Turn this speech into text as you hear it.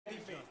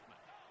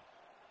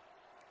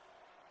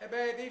That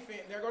bad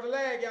defense. There go the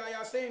lag, y'all.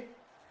 Y'all seen?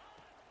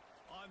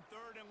 On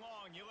 3rd and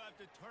long, you'll have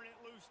to turn it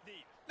loose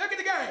deep. Look at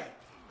the game.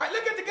 All right,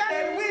 look at the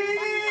game.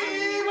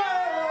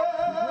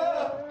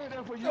 That's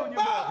for you and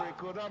your boyfriend,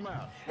 cause I'm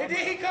out. And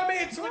then he come in,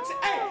 hey,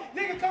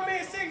 nigga come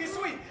in singing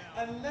sweet.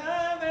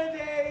 Another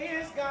day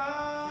is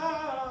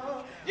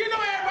gone. You know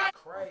everybody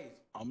crazy.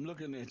 I'm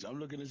looking at you. I'm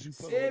looking at you.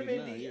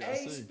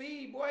 78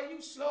 speed, boy. You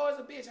slow as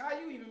a bitch. How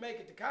you even make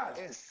it to college?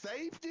 And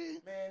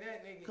safety? Man,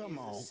 that nigga Come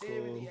on, is a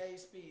 78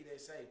 speed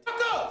at safety.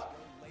 Fuck up!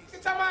 You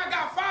tell me I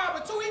got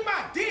 5 or 2, eat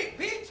my dick,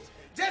 bitch.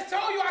 Just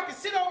told you I can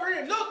sit over here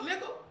and look,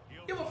 nigga.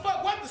 Give a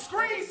fuck what the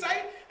screen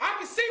say. I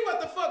can see what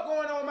the fuck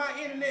going on my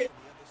internet.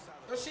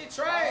 Your shit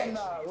trash.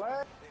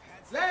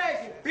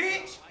 Lagging,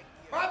 bitch.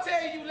 If I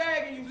tell you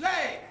lagging, you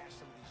lag.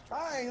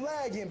 I ain't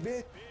lagging,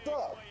 bitch.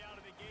 Stop.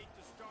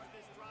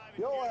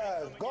 Your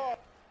ass, God.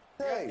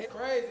 Hey. It's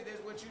crazy,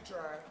 that's what you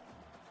trying.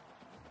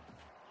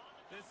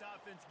 This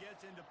offense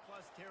gets into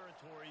plus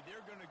territory.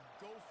 They're going to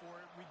go for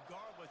it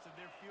regardless of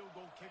their field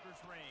goal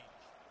kicker's range.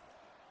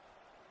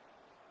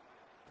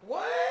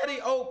 What?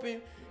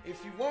 Open.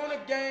 If you want a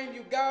game,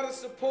 you gotta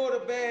support a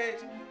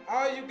badge.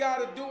 All you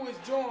gotta do is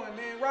join,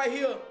 man. Right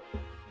here.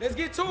 Let's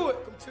get to it.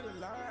 Welcome to the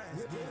lines.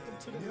 Welcome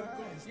to the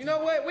lines. You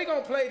know what? We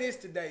gonna play this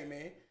today,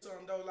 man.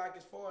 Something though, like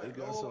as far as they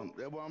got something.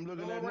 That's what I'm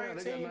looking at now.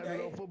 They got a nice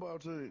little football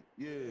team.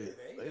 Yeah,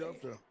 they up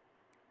there.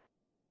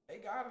 They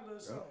got a little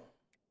something.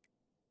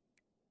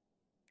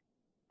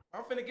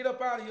 I'm finna get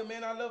up out of here,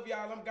 man. I love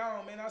y'all. I'm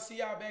gone, man. I'll see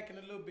y'all back in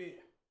a little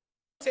bit.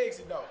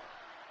 Texas though.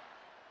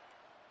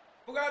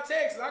 Who got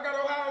Texas? I got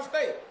Ohio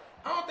State.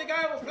 I don't think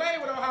I ever played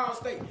with Ohio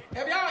State.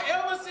 Have y'all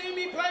ever seen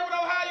me play with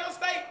Ohio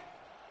State?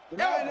 I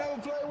never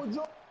played with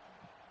Georgia.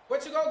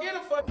 What you gonna get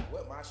him for?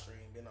 What my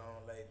stream been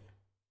on lately?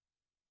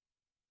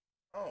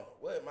 I don't know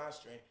what my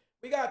stream.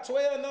 We got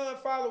 12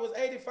 non-followers,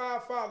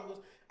 85 followers.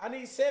 I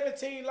need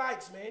 17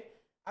 likes, man.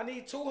 I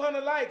need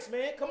 200 likes,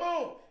 man. Come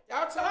on.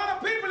 Y'all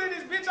 200 people in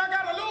this bitch. I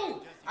gotta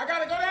lose. I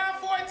gotta go down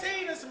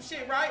 14 and some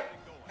shit, right?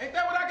 Ain't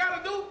that what I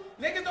gotta do?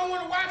 Niggas don't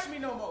wanna watch me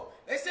no more.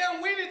 They say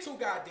I'm winning too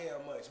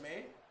goddamn much,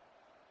 man.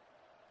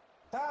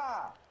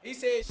 He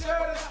said, share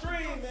the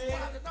stream, man.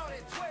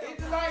 Hit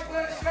the like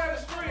button, share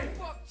the stream.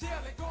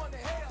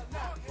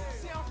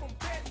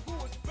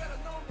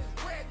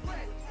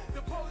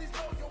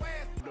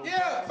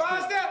 Yeah,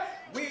 5 steps.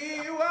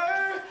 We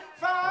were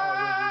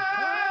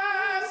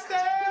 5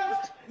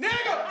 steps.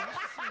 Nigga!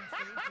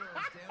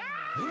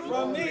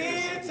 From the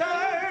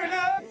turn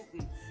up.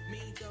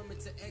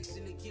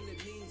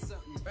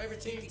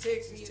 Favorite team,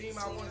 Texas team.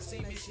 I want to see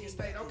Michigan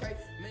State. Okay.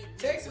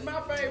 Texas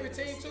my favorite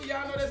team too.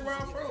 Y'all know that's where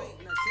I'm from.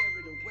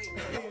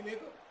 Yeah,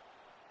 nigga.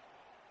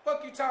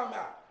 Fuck you talking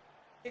about?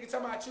 Nigga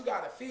talking about you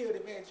got a field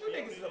advantage. You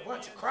niggas is a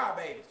bunch of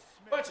crybabies.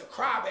 Bunch of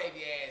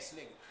crybaby ass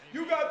niggas.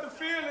 You got the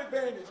field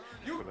advantage.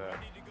 You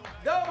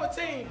double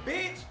team,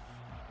 bitch.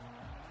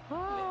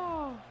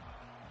 Run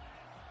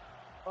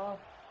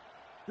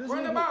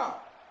the ball.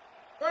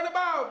 Run the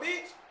ball,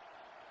 bitch.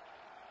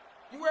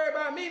 You worry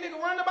about me, nigga,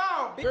 run the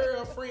ball.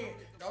 Girlfriend,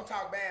 don't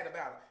talk bad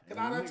about her.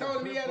 Because I done told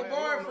him he had a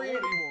boyfriend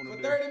for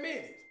 30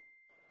 minutes.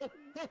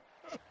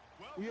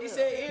 He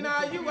said,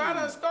 NIU, I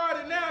done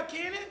started now,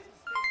 Kenneth.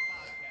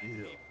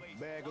 Yeah,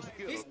 bag of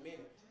skills.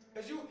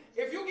 Because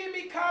if you give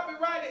me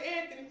copyright to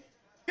Anthony,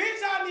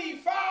 bitch, I need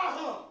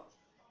 500.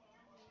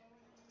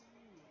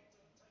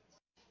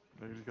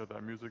 They just got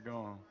that music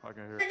going. I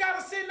can hear it. You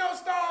gotta send no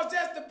stars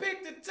just to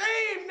pick the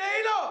team,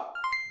 Nina.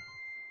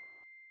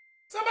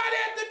 Somebody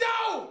at the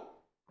door.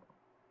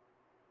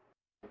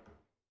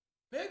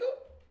 Nigga.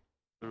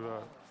 Do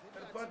that.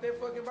 Better punt that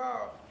fucking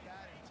ball.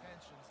 Got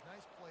intentions.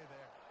 Nice play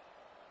there.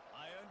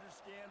 I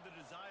understand the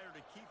desire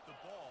to keep the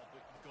ball,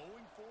 but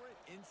going for it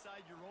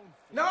inside your own.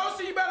 No,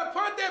 so you better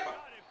punt that ball.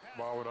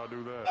 Why would I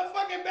do that? The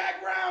fucking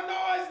background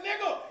noise,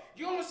 nigga.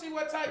 You wanna see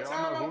what type Y'all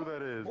time know I'm? who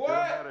that is. What?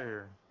 Get him out of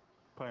here.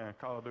 Playing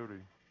Call of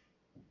Duty.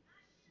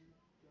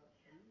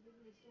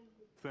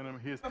 Send him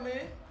his. Come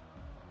in.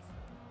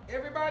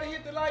 Everybody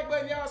hit the like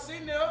button. Y'all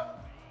seen there?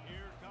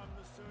 Here come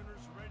the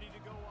Sooners ready to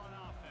go on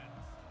offense.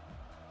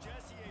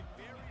 Jesse, a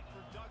very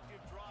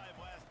productive drive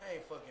last.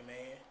 Ain't fucking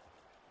man.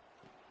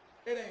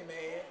 It ain't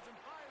man.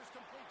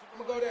 I'm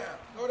gonna go down.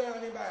 Go down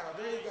and inbound.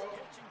 There you go.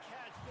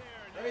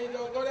 There you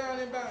go. Go down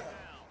and inbound.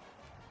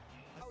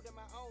 Holding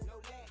my own, no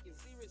lacking.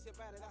 Serious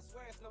about it, I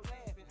swear it's no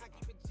laughing. I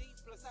keep it G,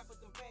 plus I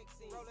put them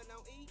vaccines. Rolling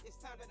on E, it's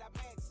time that I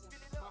max it.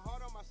 My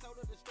heart on my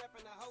shoulder, the strap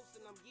and the host,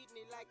 and I'm getting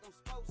it like I'm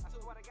supposed to. No,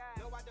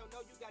 I don't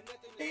know, you got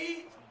nothing to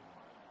E.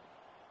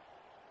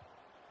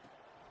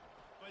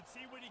 But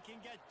see what he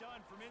can get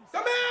done from inside.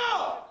 Come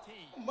out!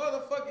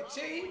 Motherfucking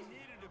cheese.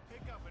 Needed to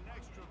pick up an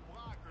extra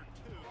block or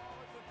two.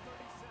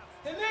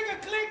 The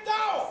nigga clicked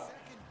off.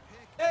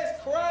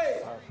 That's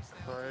crazy. That's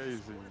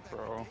crazy,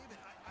 bro.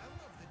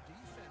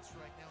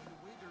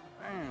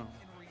 Damn.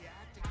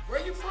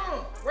 Where you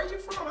from? Where you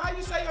from? How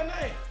you say your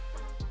name?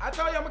 I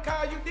told you I'm gonna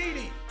call you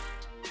Didi.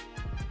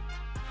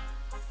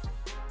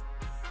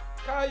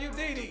 Call you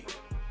Didi.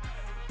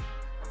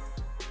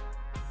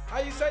 How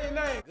you say your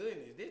name?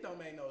 Goodness, this don't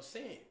make no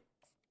sense.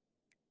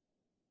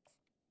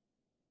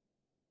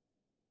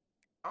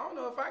 I don't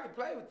know if I can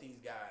play with these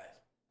guys.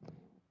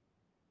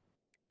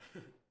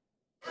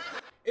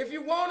 If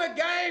you want a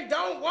game,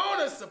 don't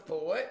want to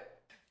support,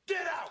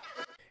 get out.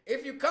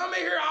 If you come in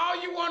here,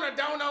 all you want to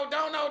don't know.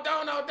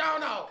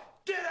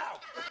 Get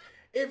out.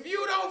 If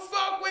you don't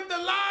fuck with the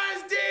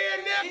Lions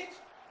DNA,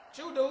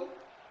 you do.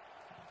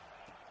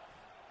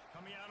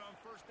 Coming out on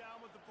first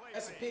down with the play.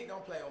 That's a pick.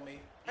 Don't play on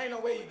me. Ain't no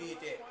way you did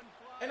that.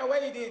 Ain't no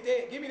way you did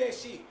that. Give me that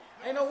shit.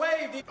 Ain't no way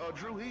you did.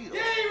 Drew Hill.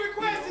 Yeah, he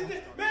requested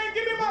this. Man,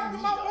 give me my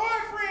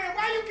boyfriend.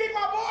 Why you kick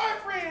my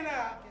boyfriend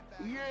out?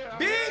 Yeah,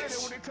 bitch.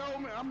 When they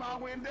told me, I'm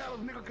out in Dallas.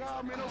 Nigga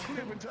called me no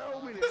clip and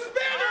told me that. The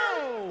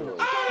spinner.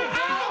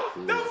 Oh,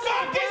 the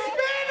fucking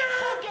spinner.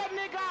 Fuck that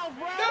nigga off,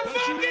 bro. The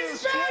fucking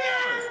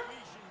spinner.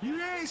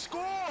 You ain't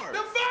scored. The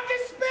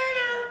fucking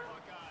spinner.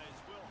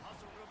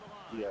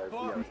 Yeah.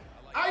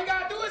 All you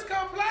gotta do is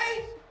come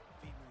play.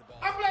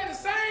 I play the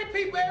same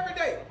people every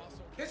day.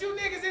 Cause you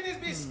niggas in this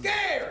bitch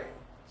scary.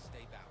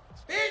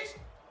 Bitch.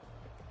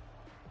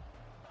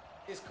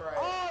 It's crazy.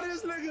 Oh,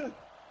 this nigga.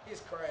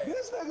 It's crazy.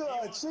 This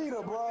nigga a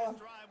cheater, bro.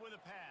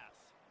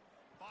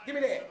 Give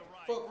me that.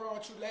 Fuck wrong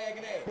with you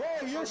lagging ass.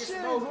 Bro, your shit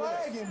is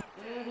lagging.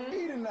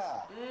 Eating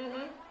now.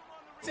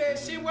 Said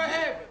shit, what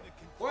happened?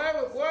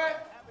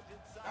 What?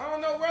 I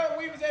don't know whether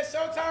we was at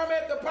Showtime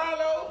at the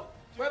Apollo,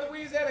 whether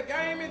we was at a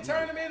gaming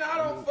tournament, I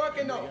don't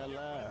fucking know.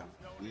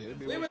 We was In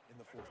the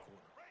fourth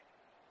quarter.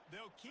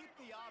 They'll keep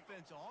the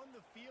offense on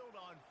the field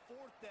on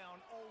fourth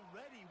down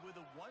already with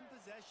a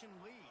one-possession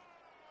lead.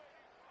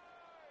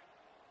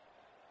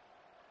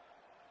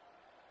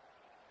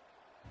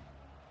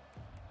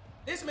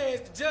 This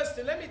man's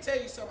Justin. Let me tell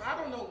you something. I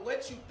don't know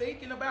what you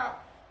thinking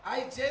about.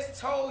 I just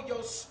told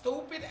your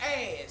stupid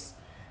ass.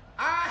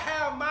 I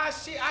have my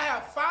shit. I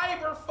have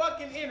fiber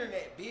fucking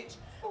internet, bitch.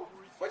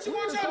 What you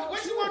want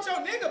your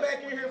nigga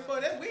back in here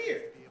for? That's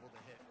weird.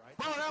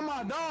 Bro, that's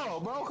my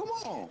dog, bro. Come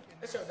on.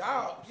 That's your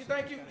dog. You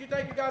think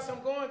you got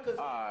something going? Cause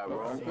All right,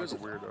 bro. That's a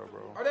weirdo,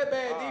 bro. oh, that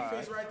bad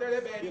defense right there.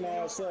 That bad You know what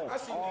I'm defense. saying? I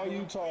see All what you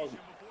you talking.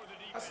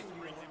 I see what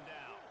you doing.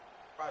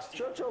 Watch this.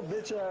 Shut your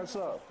bitch ass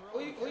up. Who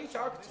you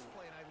talking to?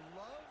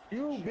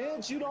 You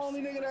bitch, you the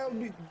only nigga that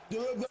would be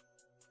good.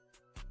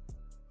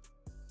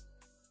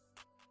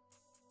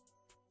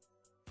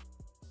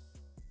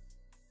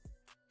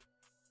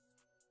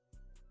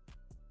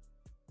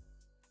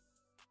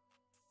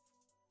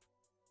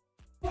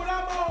 What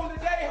I'm on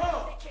today,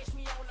 huh?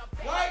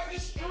 Like the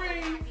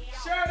stream,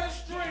 share the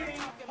stream,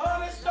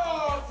 100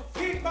 stars,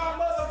 keep my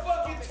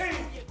motherfucking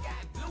team.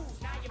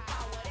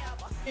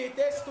 Did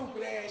that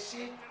stupid ass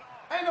shit.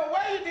 Ain't no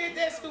way you did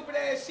that stupid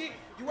ass shit.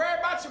 You worry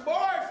about your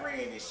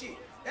boyfriend and shit.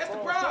 That's the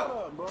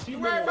problem. You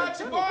worry about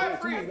your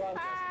boyfriend.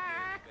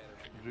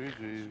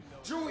 GG's.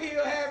 Drew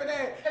Hill having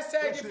that. Let's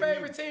tag your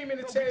favorite team in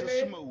the chat,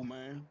 man. Smoke,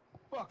 man.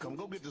 Fuck them.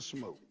 Go get the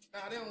smoke.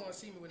 Nah, they don't want to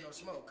see me with no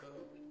smoke, cuz.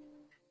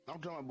 I'm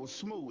talking about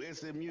smooth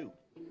SMU.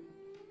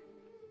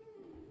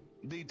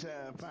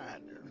 D-Time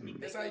Finder.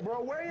 That's how you...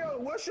 Bro,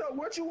 what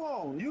you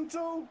on?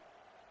 YouTube?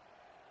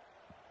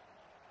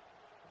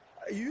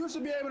 You used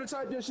to be able to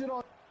type your shit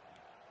on.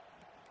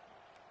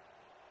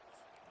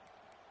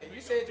 You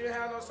said you didn't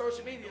have no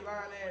social media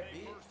line there,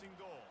 bitch. First and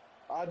goal.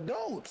 I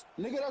don't.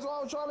 Nigga, that's why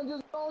I'm trying to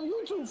just on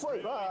YouTube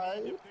first. All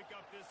right. Pick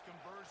up this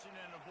conversion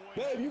and avoid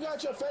Babe, you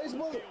got your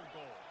Facebook? field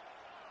goal.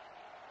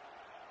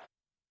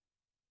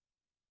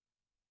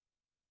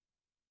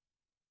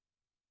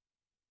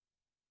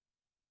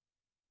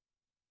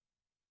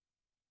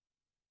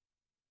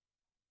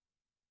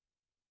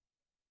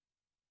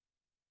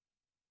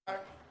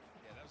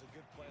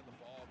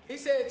 He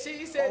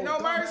said no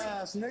mercy.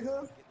 Dumbass,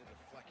 nigga.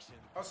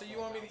 Oh, so you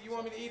want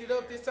me to eat it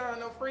up this time?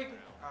 No freaking?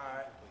 All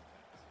right.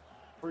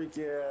 Freak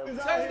yeah.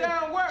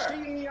 Touchdown where?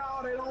 Cheating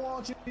y'all, they don't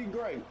want you to be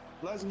great.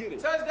 Let's get it.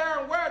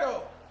 Touchdown where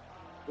though?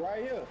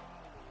 Right here.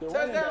 The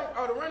running Touchdown. back.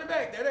 Oh, the running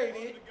back. That ain't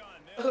it.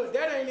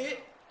 That ain't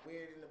it.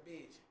 Weird in the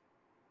bitch.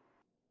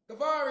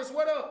 Tavares,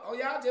 what up? Oh,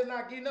 y'all just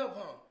not getting up,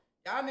 huh?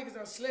 Y'all niggas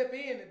done slept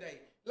in today.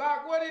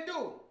 Lock, what it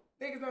do?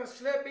 Niggas done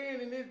slept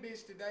in this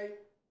bitch today.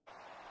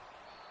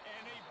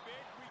 And a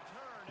big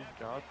return You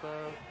after got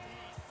that? he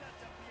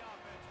sets up the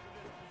offense for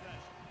this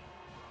possession.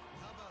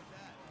 How about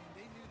that? I mean,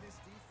 they knew this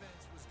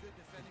defense was good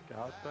defending the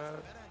Got pass.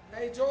 that?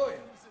 Hey,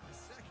 Jordan.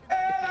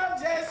 And I'm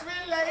just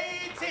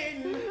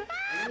relating.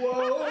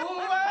 Whoa.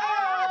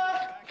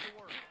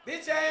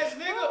 Bitch ass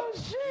nigga. Oh,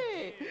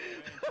 shit.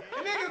 The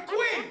nigga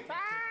quit.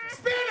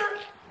 Spinner.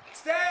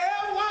 Step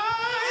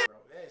one. Bro,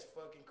 that's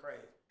fucking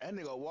crazy. That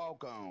nigga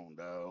walk on,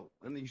 dog.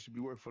 That nigga should be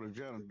working for the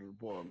janitor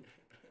department.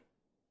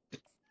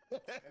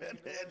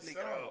 that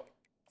nigga,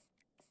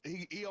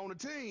 he on the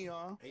team,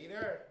 huh? He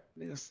there.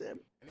 Nigga 7.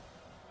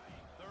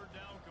 Third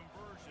down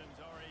conversions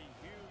are a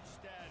huge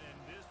stat,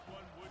 and this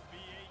one would be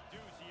a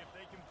doozy if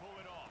they can pull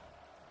it off.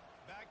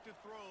 Back to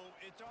throw,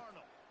 it's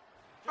Arnold.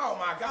 Oh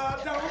my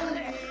God, don't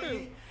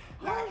be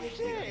like it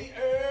did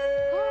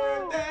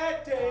earth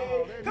that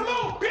day. Come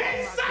on,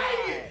 bitch,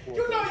 sing it.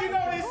 You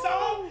know this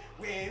song.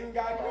 When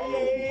God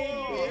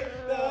created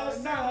the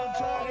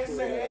sun and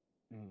said.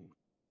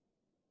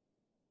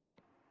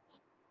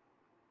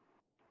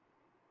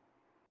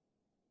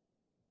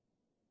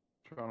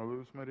 Trying to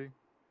lose, Smitty?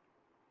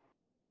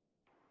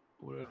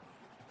 What?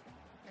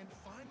 And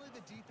finally,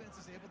 the defense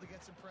is able to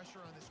get some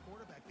pressure on this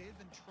quarterback. They had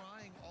been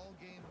trying all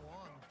game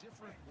long,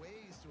 different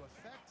ways to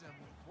affect him.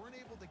 Weren't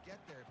able to get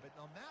there. But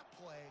on that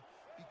play,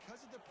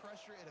 because of the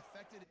pressure, it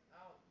affected.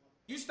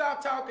 You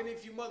stop talking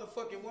if you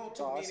motherfucking want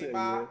to, said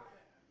Bob.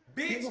 yeah.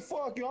 Bitch. Nigga,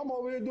 fuck you. I'm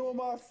over here doing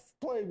my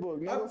playbook.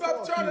 Nigga,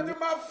 I'm trying to do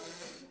my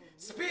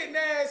spitting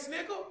ass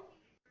nigga.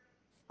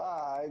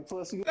 Alright,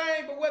 pussy.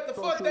 Thing, but what the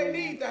fuck they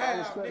need to I have,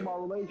 respect nigga. my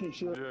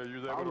relationship. Yeah, you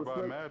was able to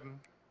buy Madden,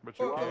 but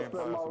you Fuck can't yeah.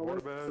 buy a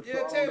supporter badge.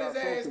 Yeah, tell his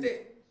ass that.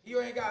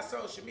 You ain't got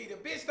social media.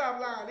 Bitch, stop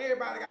lying.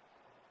 Everybody got.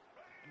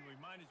 And we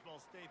might as well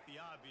state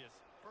the obvious.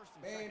 First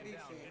and Man, second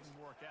down defense.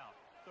 didn't work out.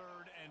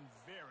 Third and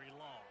very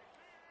long.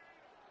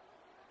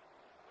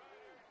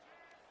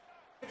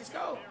 Let's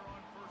go. There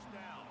on first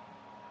down.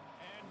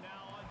 And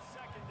now on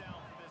second down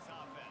for this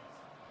offense.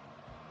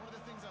 One of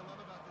the things I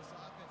love about this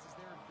offense is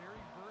they're very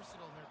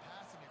versatile in their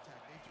passing attack.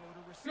 They throw to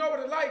You receiver. know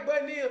what the like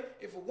button is?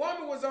 If a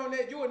woman was on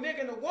that, you a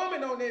nigga and a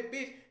woman on that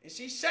bitch, and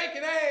she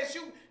shaking ass,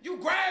 you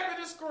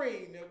grabbing the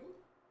screen, nigga.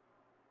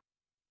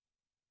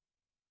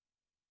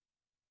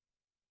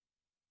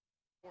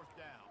 Fourth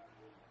down.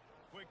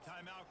 Quick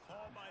timeout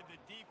called by the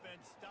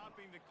defense,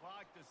 stopping the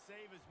clock to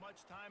save as much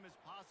time as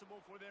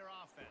possible for their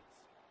offense.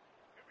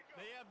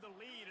 They have the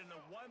lead in a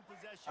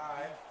one-possession. All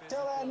right.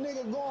 Tell that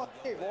nigga go and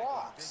hit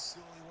rocks.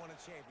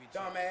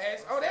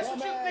 Dumbass. Oh, that's what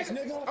you Dumbass,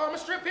 nigga. nigga. Oh, I'ma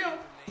strip him.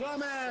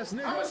 Dumbass,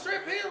 nigga. I'ma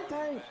strip him.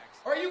 Thanks.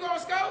 Or you gonna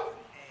score?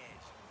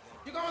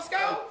 You gonna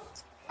score?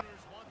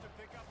 Players want to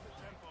pick up the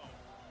tempo.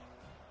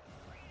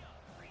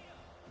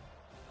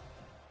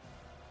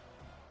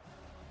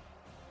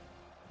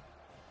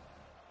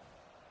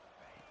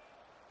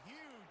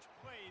 Huge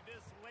play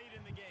this late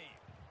in the game.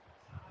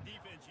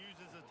 Defense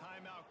uses a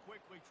timeout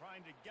quickly,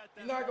 trying to get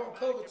them. You're not gonna back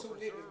cover and two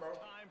preserve niggas, bro.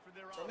 time for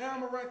their So offense. now I'm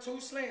gonna run two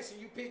slants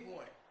and you pick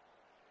one.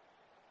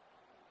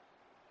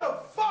 The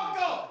fuck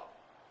up,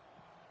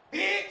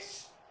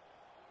 bitch!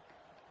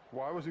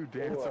 Why was you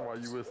dancing while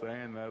you were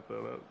saying that,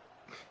 though?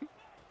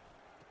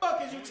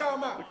 Fuck is you talking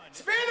about?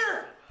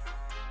 Spinner!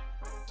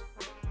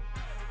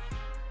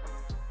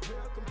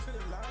 Welcome to the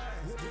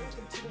lines.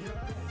 Welcome to the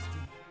lines.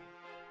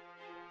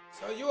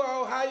 So you an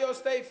Ohio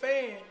State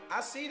fan.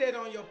 I see that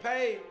on your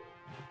page,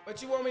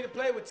 but you want me to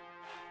play with.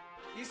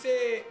 He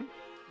said,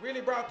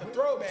 really brought the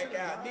throwback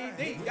out. Knee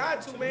deep.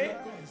 Got to, man.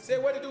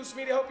 Said, what to do,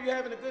 Smitty? Hope you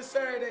having a good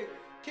Saturday.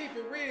 Keep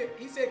it real.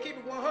 He said, keep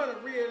it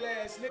 100 real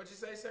ass nigga. What you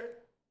say, sir?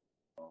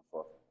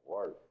 Fucking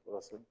work.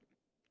 Listen.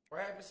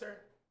 What happened, sir?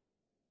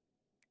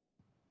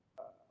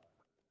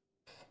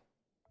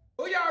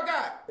 Who y'all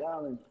got?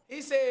 Down.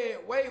 He said,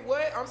 wait,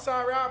 what? I'm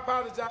sorry, I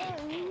apologize.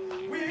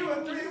 We a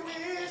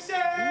three-win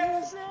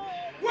share.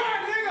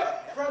 What,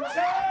 nigga? From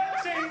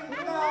touching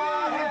the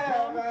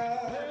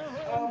heaven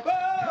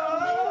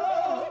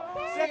above.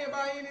 Saying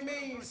by any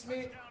means,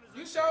 Smith.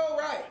 You sure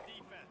right.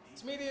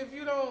 Smitty, if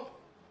you don't,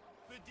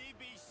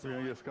 We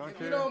gonna get skunked if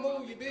here? you don't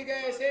move your big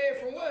ass head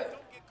from what?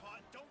 Don't get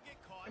caught. Don't get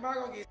caught. Am I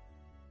gonna get?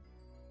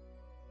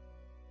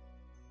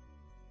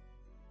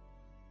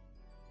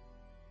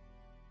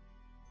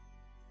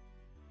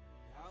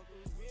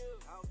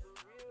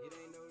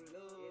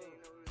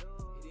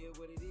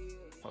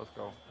 Let's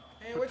go.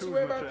 Man, what you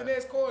worry about the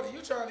next quarter?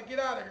 You trying to get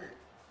out of here?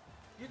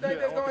 You think Yeah,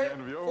 that's I gonna want the hit?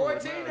 interview over 14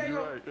 with now, ain't you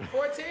gonna. right.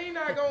 14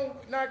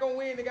 not gonna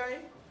win the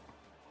game.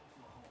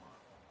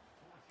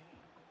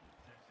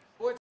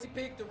 14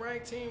 picked the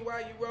ranked team while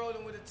you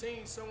rolling with a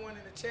team. Someone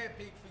in the chat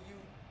picked for you.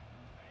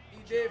 He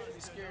definitely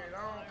scared.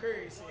 I don't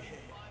care. He said.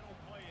 Final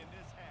play in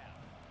this half.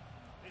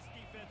 This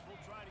defense will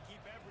try to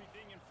keep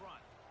everything in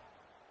front.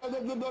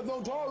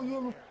 Don't talk,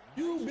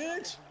 you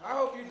bitch. I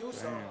hope you do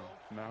something.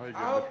 Damn. Now he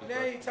I hope get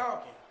now he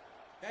talking.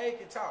 Now he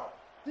can talk.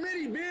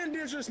 Smitty been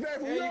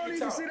disrespectful. Yeah, You you don't can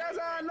even talk. see. That's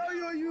how I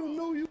know you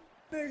knew you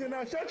nigga.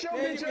 Now shut your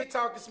Man, you bitch been up.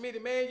 talking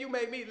Smitty, man. You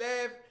make me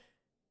laugh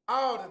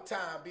all the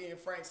time being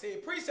Frank said.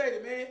 Appreciate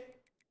it, man.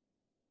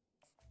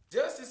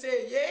 Justin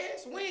said,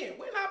 yes, win.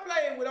 We're not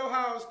playing with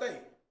Ohio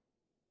State.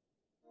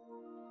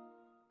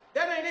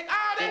 That ain't it.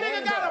 Oh, that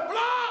nigga got a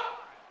block.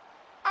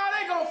 Oh,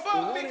 they gonna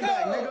fuck me,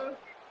 cuz.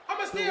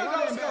 I'ma still go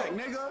running score. back,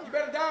 nigga. You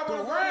better dive on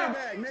the The ground. running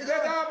back, You nigga.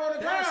 better dive on the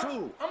That's ground.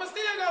 who. I'ma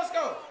still go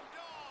score.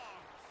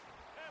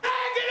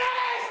 Lagging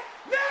ass,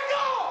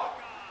 nigga!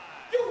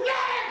 You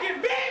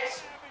lagging,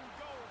 bitch!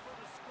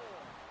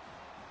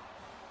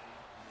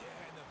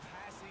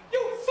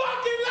 You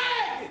fucking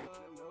lagging!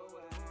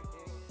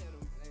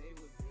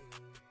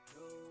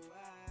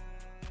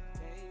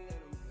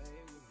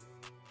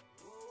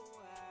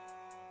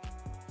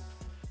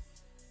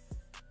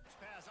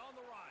 Pass on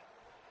the run.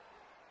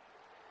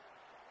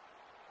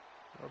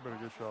 I better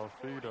get y'all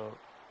speed up.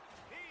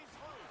 He's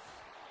loose.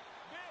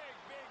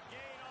 Big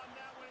gain on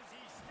that one as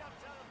he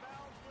steps out of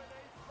bounds with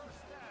a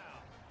first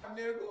down.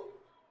 Nigga.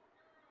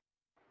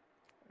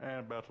 And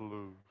about to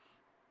lose.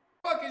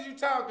 Fuck is you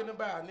talking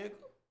about, nigga?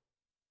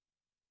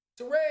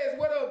 Therese,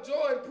 what up,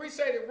 Jordan?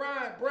 Appreciate it.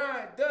 Ryan,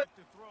 Brian, Dutch.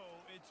 To throw,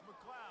 it's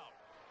McLeod.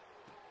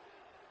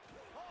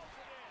 Hauls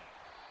it in.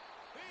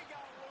 He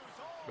got loose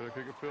all Better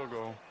kick a field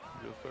goal.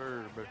 Yes,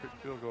 sir. Better kick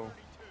a field goal.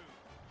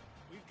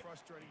 We've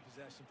frustrating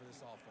possession for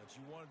this offense.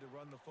 You wanted to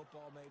run the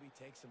football, maybe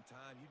take some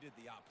time. You did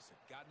the opposite.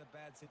 Got in a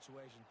bad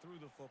situation,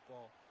 threw the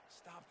football,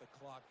 stopped the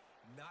clock.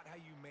 Not how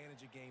you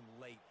manage a game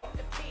late.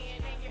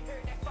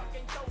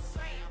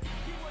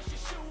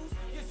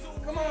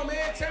 Come on,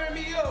 man. Turn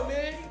me up,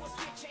 man.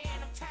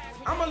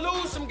 I'm going to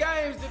lose some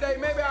games today.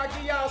 Maybe I'll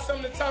give y'all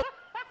something to talk.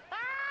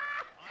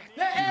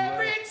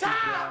 Every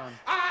time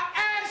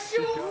I ask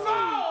you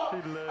for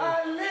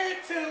a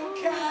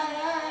little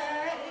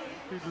cash.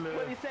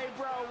 What he say,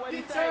 bro? What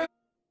he say?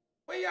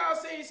 When y'all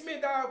seen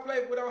Smith Dog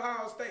play with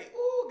Ohio State?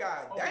 Ooh,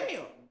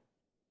 goddamn.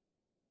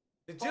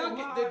 The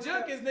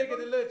Junkins nigga,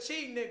 the little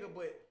cheat nigga,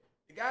 but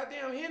the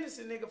goddamn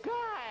Henderson nigga.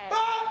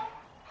 But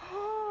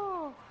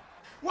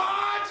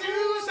why'd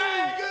you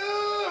say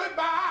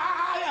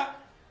goodbye?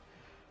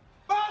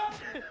 But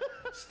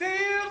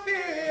still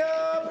feel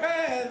your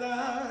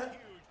presence.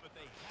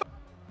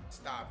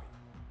 Stop it.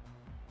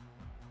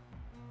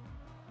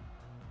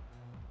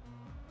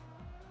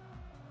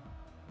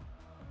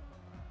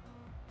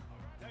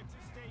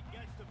 Texas State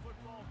gets the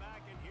football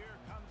back, and here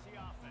comes the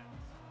offense.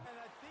 And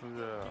I think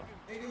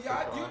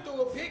Nigga, you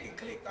threw a pick and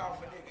clicked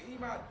off a nigga. He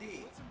my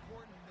dick. What's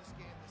important in this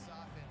game, this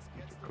offense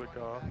gets the Click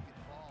running off. back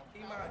involved.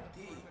 He Got my a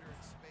dick. perimeter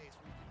in space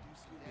where you can do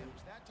some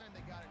damage. That time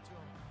they got it to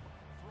him.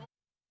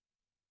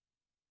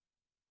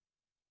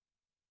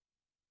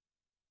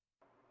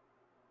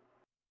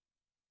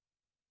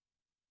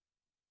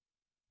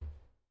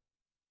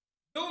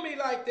 Do me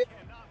like that.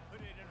 cannot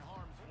put it in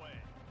harm's way.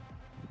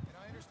 And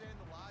I understand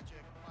the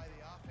logic by the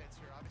offense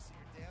here. Obviously,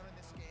 you're down in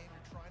this game.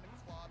 You're trying to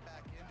claw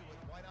back into it.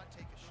 Why not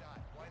take a shot?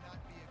 Why not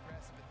be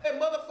aggressive? That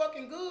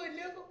motherfucking good,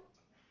 nigga.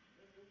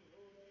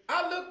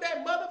 I look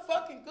that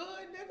motherfucking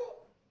good, nigga.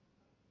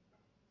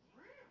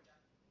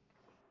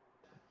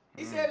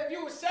 He said if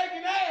you was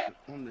shaking ass.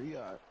 On the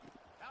yard.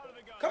 Out of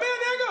the gun. Come here,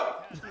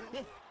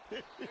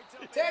 nigga.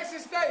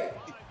 Texas State.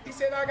 He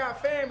said I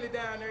got family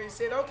down there. He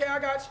said, okay, I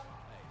got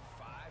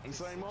you. The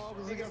same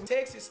office. Niggas,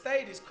 Texas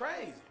State is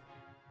crazy.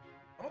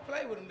 Don't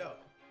play with them though.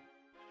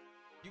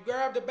 You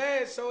grab the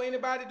badge so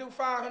anybody do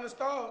 500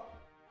 stars.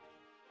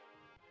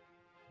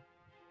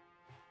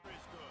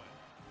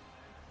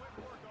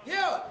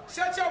 Yeah,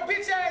 shut your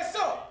bitch ass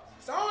up.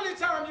 It's the only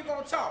time you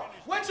gonna talk.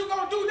 What you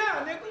gonna do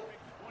now, nigga?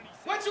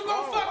 What you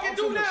gonna fucking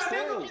do now,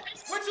 nigga?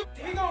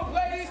 We gonna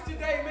play this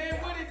today,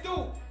 man. What it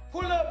do?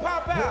 Pull up,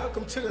 pop out.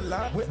 Welcome to the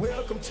line.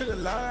 Welcome to the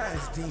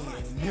lines, then,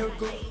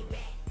 nigga.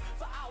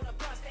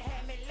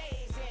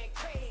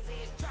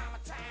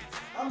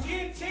 I'm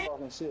getting 10.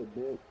 Talking shit,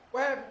 bitch.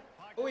 What happened?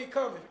 Oh, he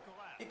coming.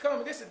 He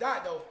coming. This a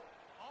dot, though.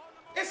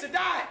 It's a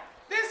dot.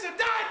 This a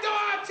dot, though,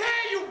 I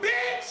tell you,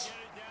 bitch.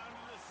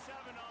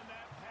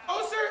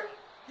 Oh, sir.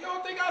 You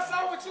don't think I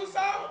saw what you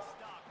saw?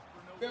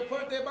 Better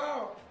punt that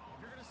ball.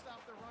 You're going to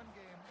stop the run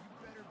game.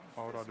 You better be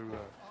Why would I do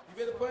that?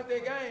 You better punt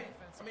that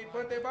game.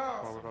 Punt that Why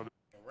ball. would I do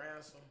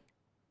Ransom.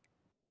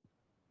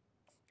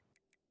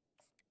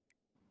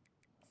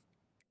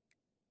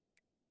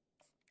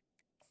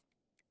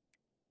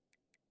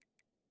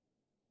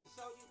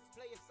 So you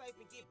play it safe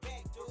and get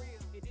back, dude.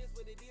 It is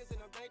what it is, and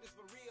I'm dangerous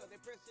for real.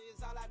 That pressure is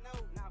all I know.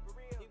 Nah, for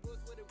real. It was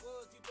what it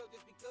was. You know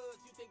just because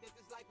you think that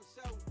this life is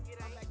show.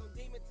 I'm back on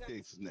demon time.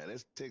 Texas now.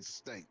 That's Texas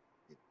State.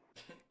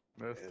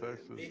 That's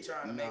Texas. He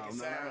trying to make it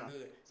sound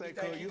good. He Say,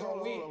 think cuz, he you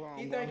gonna hold win. on,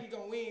 He bro. think he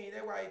gonna win.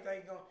 That's why he think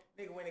he gonna.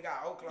 Nigga, when he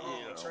got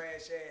Oklahoma, Yeah.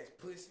 trash ass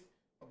pussy.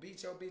 I'll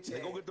beat your bitch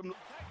They ass. go get them.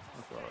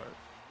 That's all right.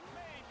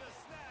 Made the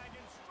snag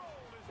and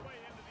strolled his way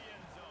into the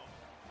end zone.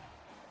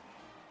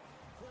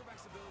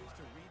 Quarterback's abilities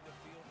to read the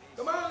field is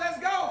Come on, let's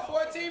go.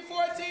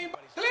 14-14.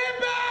 Clip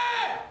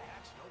it!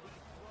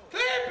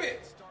 Clip it!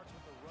 starts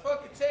with the run.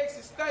 Fucking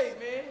Texas State,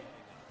 man.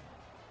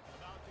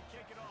 About to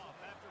kick it off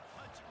after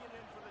punching it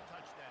in for the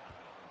touchdown.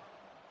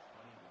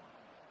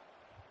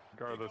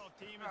 Regardless, Kickoff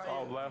team is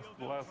all on the last field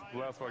to try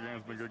last and four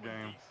games been good drive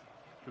games. this one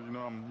Cause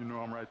you know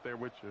I'm right there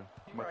with you.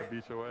 I'm about to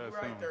beat your ass You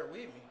right soon. there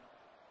with me.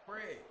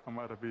 Fred. I'm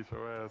about to beat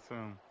your ass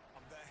soon.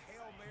 The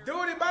Hail Mary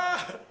Duty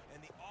Bob.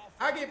 and the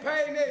offense I get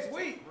paid next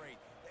week. great.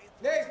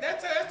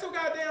 That's too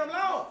goddamn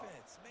long.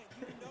 Defense, man,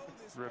 you know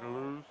this Ready to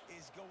ball lose?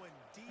 is going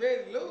deep.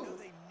 Ready to You know lose.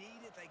 they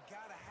need it. They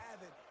gotta have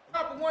it.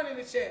 Drop a 1 in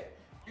the chat.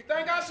 You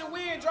think I should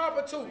win? Drop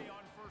a 2. on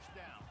first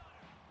down.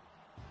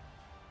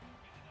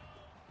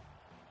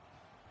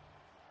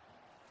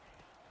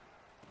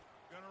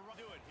 Gonna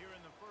do it here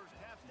in the first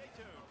half. Stay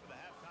tuned for the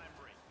halftime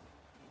break.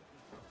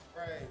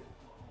 Right.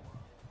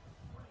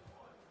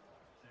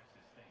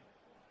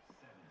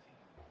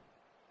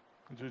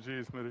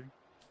 GG, Smitty.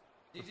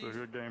 It's a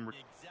good game.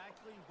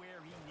 Exactly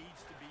where he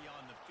needs to be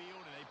on the field,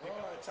 and they pick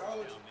Oh, I up the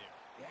told first you. down there.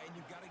 Yeah, and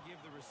you've got to give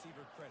the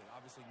receiver credit,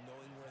 obviously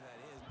knowing where that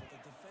is, but the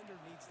defender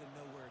needs to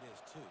know where it is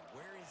too.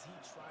 Where is he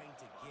trying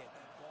to get?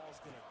 That ball's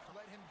going to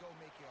Let him go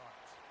make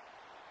yards.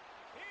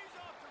 He's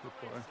off to Good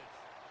the play. races.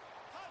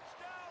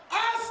 Touchdown!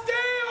 I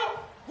still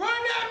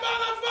run that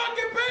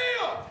motherfucking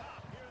bill.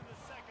 Here in the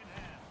second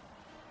half.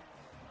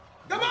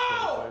 Come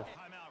on.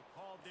 Timeout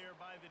called there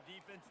by the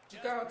defense. You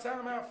got a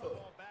timeout for?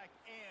 Ball back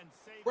and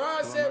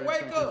Brian said,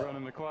 wake up.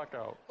 Running the clock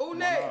out. Who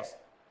next?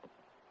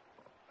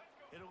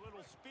 Hit a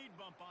little speed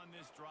bump on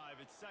this drive.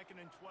 It's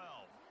 2nd and 12.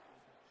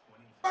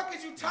 What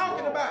is you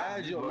talking about?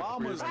 Add your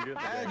mama's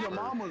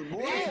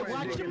boyfriend.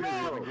 Watch your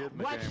mouth.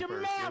 Watch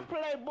your mouth,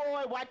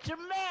 playboy. Watch your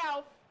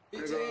mouth.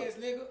 Bitch ass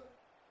nigga.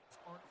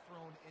 Aren't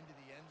thrown into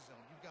the end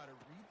zone. You've got to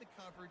read the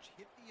coverage,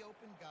 hit the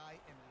open guy,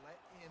 and let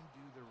him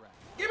do the rest.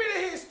 Give me the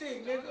hit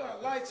stick, nigga.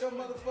 I light your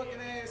motherfucking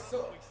ass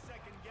up.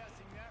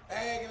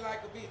 Bagging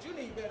like a bitch. You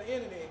need better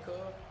internet, cuz.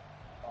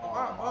 Oh,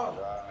 my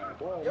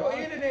mama. Your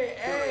internet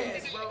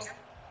ass, bro.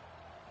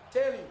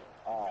 Tell you.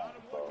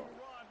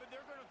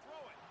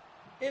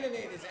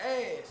 Internet is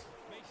ass.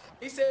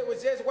 He said it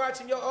was just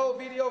watching your old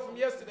video from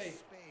yesterday.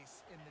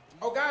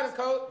 Oh, got him,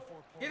 coach.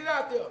 Get it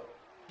out there.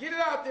 Get it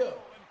out there.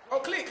 Oh,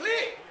 click,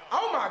 click.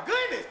 Oh, my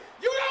goodness.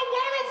 You don't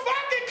want to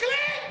fucking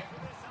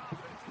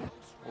click?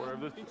 Where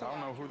this? I don't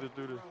know who this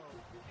dude is.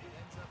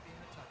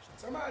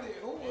 Somebody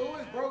who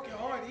is broken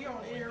heart, he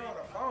on here on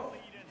the phone.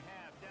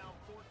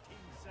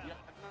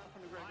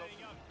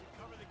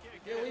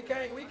 Yeah, we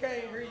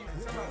can't hear you.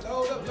 Somebody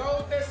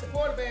load that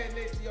supporter badge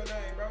next to your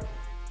name, bro.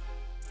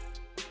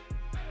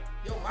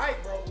 Your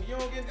mic, bro. You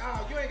don't get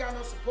you ain't got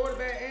no supporter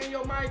badge and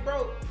your mic,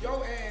 bro.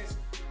 Your ass.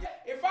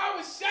 If I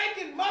was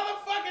shaking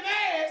motherfucking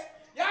ass,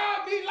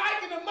 y'all be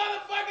liking the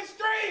motherfucking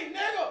stream,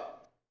 nigga.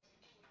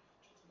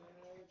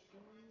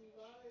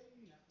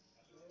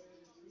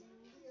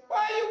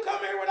 Why you come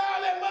here with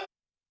all that mother?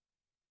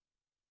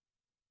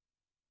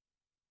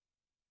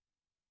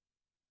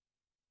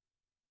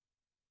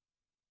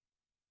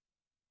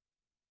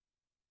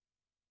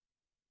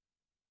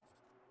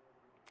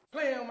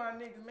 Playing on my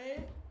niggas,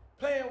 man.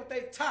 Playing with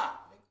they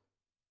top, nigga.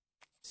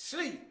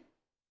 Sleep.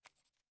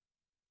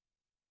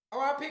 Oh,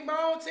 I picked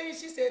my own team.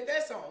 She said,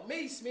 that's on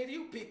me, Smitty.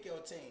 You pick your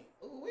team.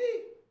 Ooh-wee.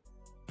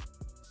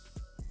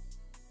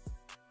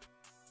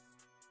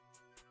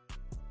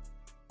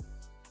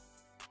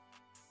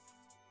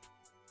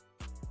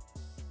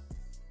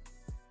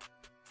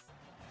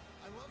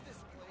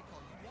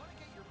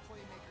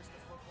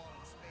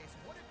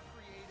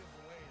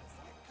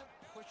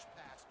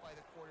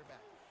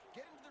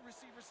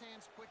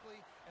 Hands quickly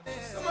and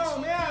come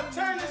on, man,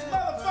 turn this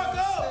motherfucker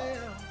up.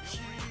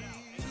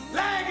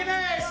 Lagging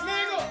ass,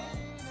 nigga.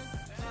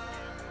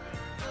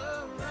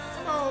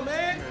 Come on,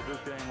 man. Hey, this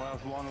game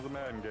lasts as long as the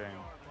Madden game.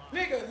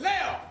 Nigga,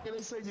 left.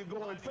 They say you're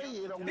going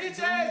fade. Bitch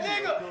ass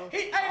nigga.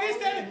 Hey, this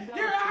that.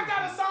 Here, I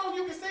got a song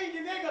you can sing,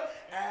 you nigga.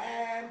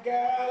 And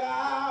girl,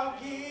 I'll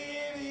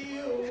give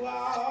you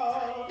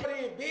all. Put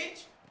in,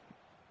 bitch.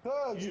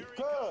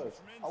 Cuz,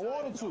 I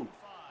wanted to.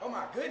 Oh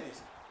my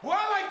goodness. Boy,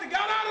 I like the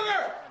gun out of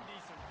there.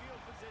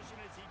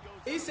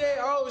 He said,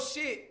 oh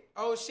shit,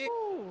 oh shit.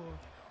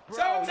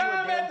 Showtime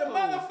at the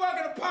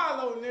motherfucking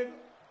Apollo, nigga.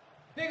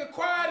 Nigga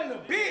quiet in the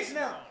bitch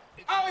now.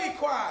 Oh, he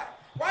quiet.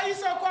 Why you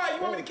so quiet?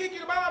 You want me to kick you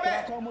the ball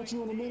back? I'll come with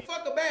you in a minute.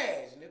 Fuck a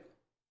badge, nigga.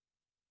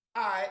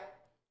 Alright.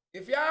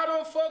 If y'all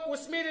don't fuck with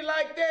Smitty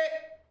like that,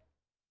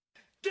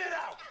 get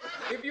out.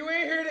 If you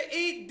ain't here to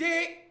eat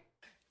dick,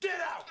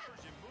 get out.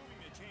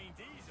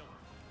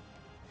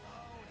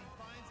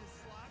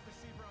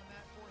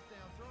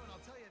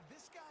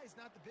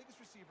 Not the biggest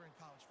receiver in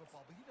college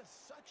football, but he does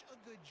such a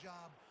good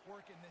job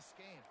working this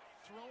game.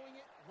 Throwing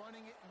it,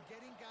 running it, and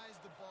getting guys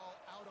the ball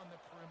out on the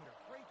perimeter.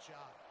 Great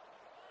job.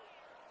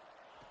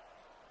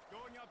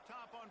 Going up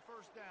top on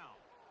first down.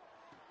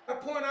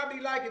 At point I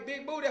be liking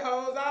big booty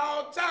hoes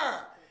all the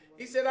time.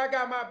 He said, I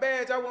got my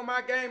badge. I want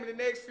my game in the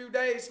next few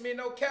days. Smith,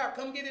 no cap.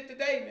 Come get it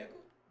today, nigga.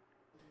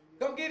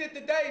 Come get it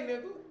today,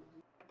 nigga.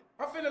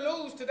 I'm finna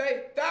lose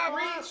today.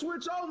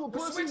 Switch over,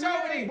 pussy. Switch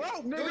over then.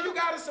 Do you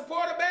got a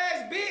supporter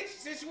badge, bitch?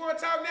 Since you want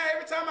to talk now,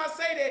 every time I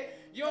say that,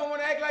 you don't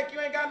want to act like you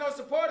ain't got no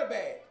supporter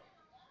badge.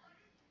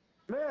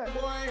 Man.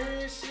 Boy, I ain't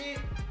hearing shit.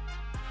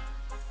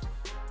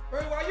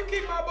 Bro, why you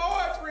keep my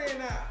boyfriend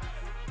now?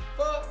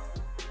 Fuck.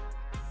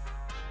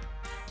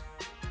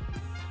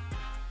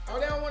 Oh,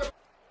 they don't want to.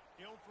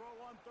 He'll throw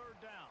on third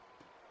down.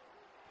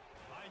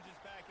 Finds his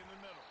back in the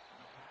middle.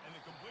 And the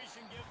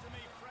completion gives him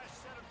a fresh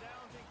set of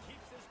downs and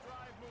keeps this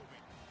drive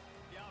moving.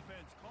 The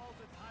offense calls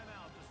a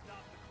timeout to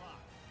stop the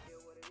clock.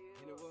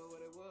 In the world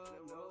where they was,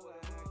 no,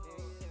 I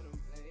can't let them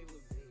play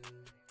with me.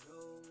 No,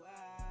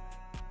 I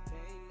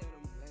can't let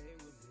them play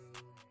with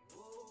me.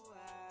 Oh,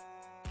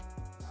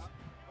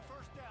 A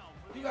first down.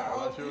 You got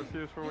Oklahoma.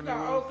 You got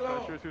Oklahoma.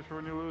 That's your excuse for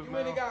when you lose You now?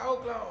 really got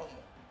Oklahoma.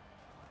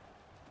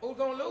 Who's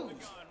gonna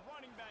lose?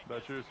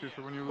 That's your excuse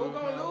for when you Who's lose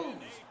gonna now? lose?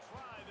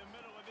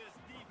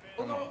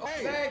 Who's gonna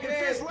Hey, if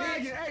ass it's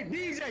lagging, bitch? hey,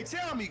 DJ,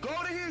 tell me. Go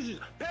to his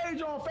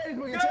page on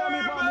Facebook and tell me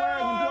if I'm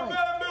lagging.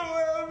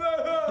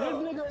 This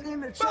nigga in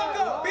the chat. Fuck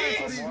up, lying bitch.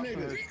 for these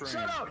niggas.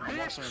 Shut up,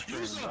 bitch. You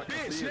a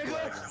bitch,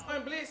 nigga.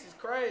 One blitz is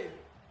crazy.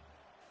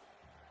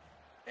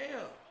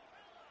 Damn.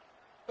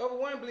 Cover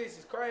one blitz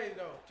is crazy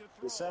though.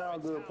 It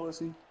sound good,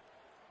 pussy.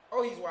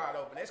 Oh, he's wide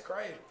open. That's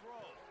crazy.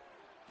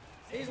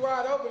 He's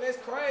wide open. That's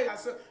crazy.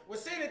 Well,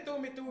 send it through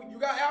me through. You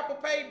got Apple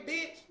Pay,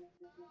 bitch.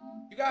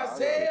 You got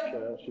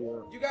Zelle.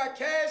 You got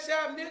Cash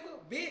App, nigga,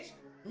 bitch.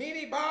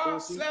 Mini bar,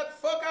 slap the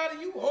fuck out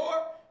of you,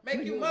 whore.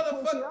 Make you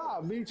motherfucker.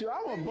 I'll beat you.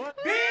 I want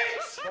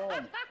Bitch!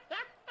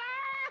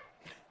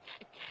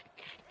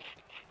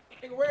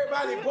 Nigga worry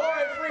about his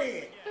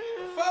boyfriend.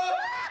 Fuck!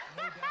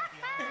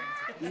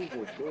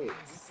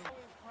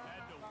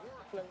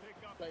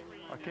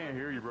 I can't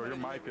hear you, bro. Your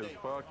mic is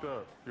fucked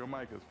up. Your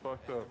mic is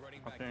fucked up.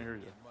 I can't hear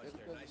you.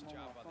 Nice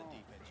job on the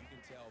defense. You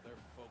can tell they're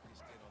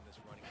focused in on this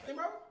running back. Hey,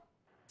 bro.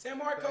 San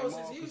Marcos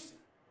is Houston.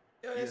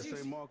 Yeah, that's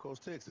Houston. San Marcos,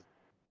 Texas.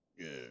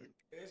 Yeah.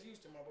 That's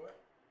Houston, my boy.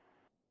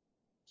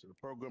 So the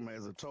program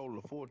has a total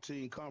of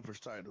 14 conference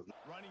titles.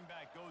 Running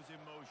back goes in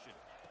motion.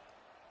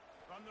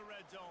 From the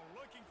red zone,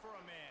 looking for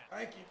a man.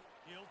 Thank you.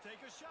 He'll take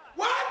a shot.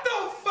 What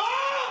the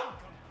fuck?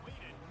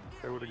 Completed.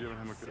 They would have given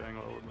him a good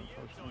angle. I would have been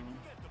touching him.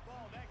 Get the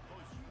ball that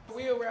close.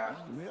 Wheel route.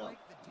 Yeah.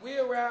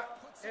 Wheel route.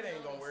 That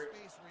ain't gonna work.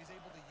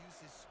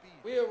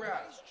 Wheel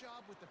route.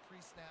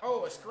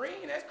 Oh, a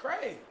screen? That's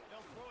crazy.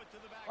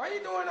 Why you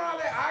doing all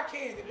that eye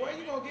candy? Boy,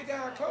 you gonna get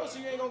down closer,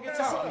 you ain't gonna get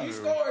tall. You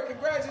scored,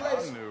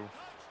 congratulations. I knew.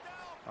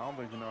 I don't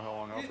think you know how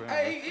long I've been.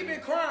 Hey, he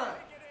been crying.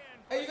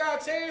 Hey, you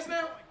got a chance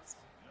now?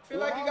 Feel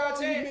like you got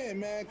a chance? Been,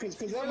 man, cause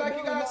feel like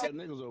you got a chance?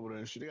 Niggas over there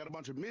and shit. They got a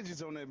bunch of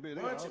midgets on that bitch.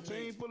 They got a whole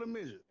team full of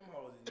midgets. Them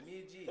hoes is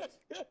midgets.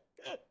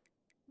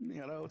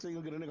 Yeah, the whole team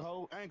gonna get a nigga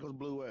whole ankles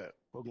blew out.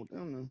 Fuck with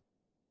them now.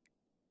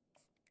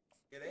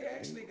 Yeah, they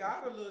actually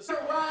got a little.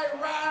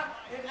 Right,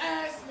 and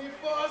ask me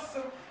for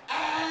some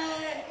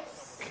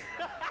ass.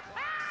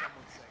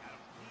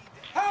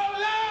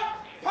 Hold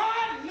up,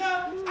 partner,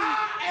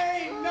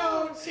 I ain't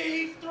no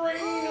cheap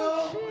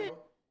thrill.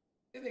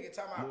 This nigga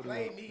talking about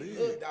play me,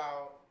 little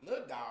dog.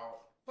 Little dog.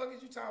 Fuck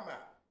is you talking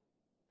about?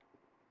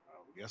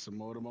 We got some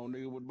more of them old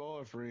niggas with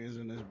boyfriends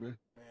in this bitch.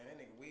 Man, that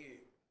nigga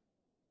weird.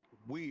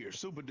 Weird,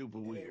 super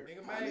duper weird.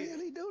 Nigga How the hell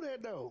he do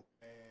that though?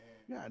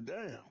 Man. God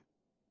damn.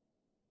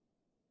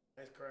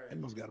 That's crazy. He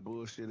must got a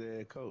bullshit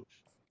ass coach.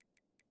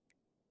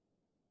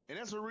 And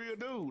that's a real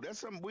dude.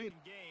 That's something weird.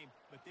 Game,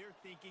 but they're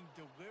thinking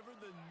deliver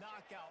the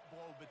knockout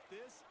blow, but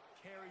this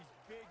carries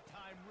big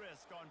time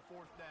risk on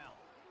fourth down.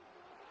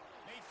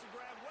 Makes the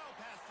grab well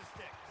past the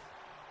sticks.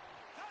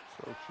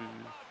 So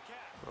cheese.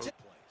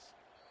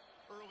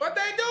 What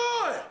they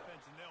doing?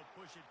 And they'll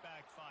push it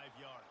back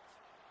 5 yards.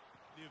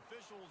 The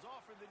officials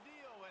offer the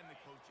deal, and the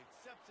coach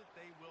accepts it.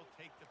 They will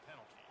take the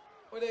penalty.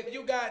 But if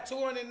you got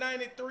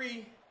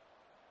 293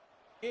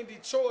 in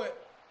Detroit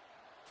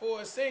for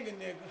a single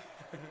nigga,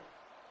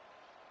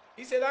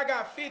 he said I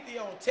got 50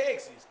 on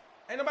Texas.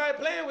 Ain't nobody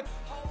playing with.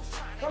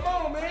 Come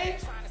on, man.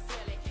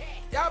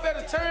 Y'all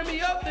better turn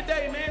me up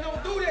today, man.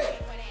 Don't do that.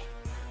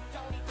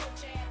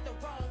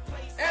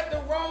 At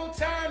the wrong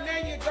time,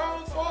 then you're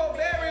gone for a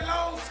very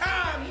long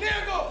time,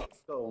 nigga.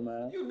 So,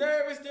 man. You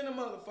nervous than a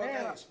motherfucker,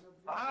 ain't you?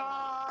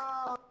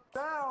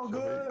 Sound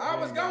good. I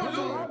was gonna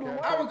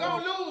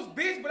lose,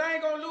 bitch, but I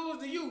ain't gonna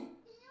lose to you.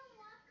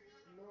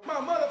 My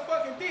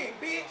motherfucking dick,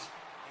 bitch.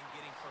 And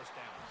getting first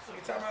down. You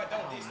talking about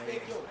don't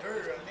disrespect your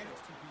girl, nigga.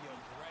 To be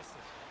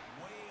aggressive.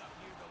 Way up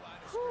near the line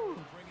of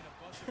scrimmage, bringing a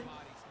bunch of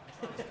bodies.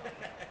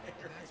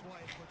 That's why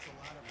it puts a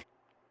lot of.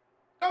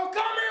 Don't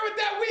come here with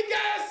that weak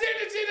ass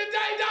energy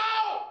today,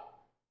 dog.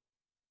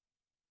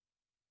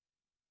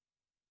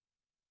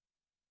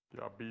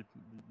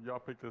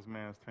 Y'all picked this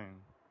man's team.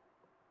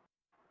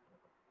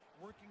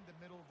 Working the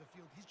middle of the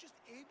field. He's just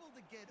able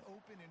to get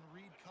open and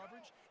read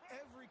coverage.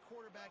 Every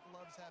quarterback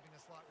loves having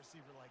a slot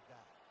receiver like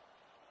that.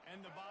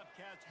 And the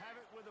Bobcats have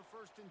it with a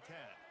 1st and 10.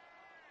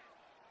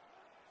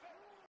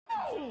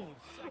 Oh!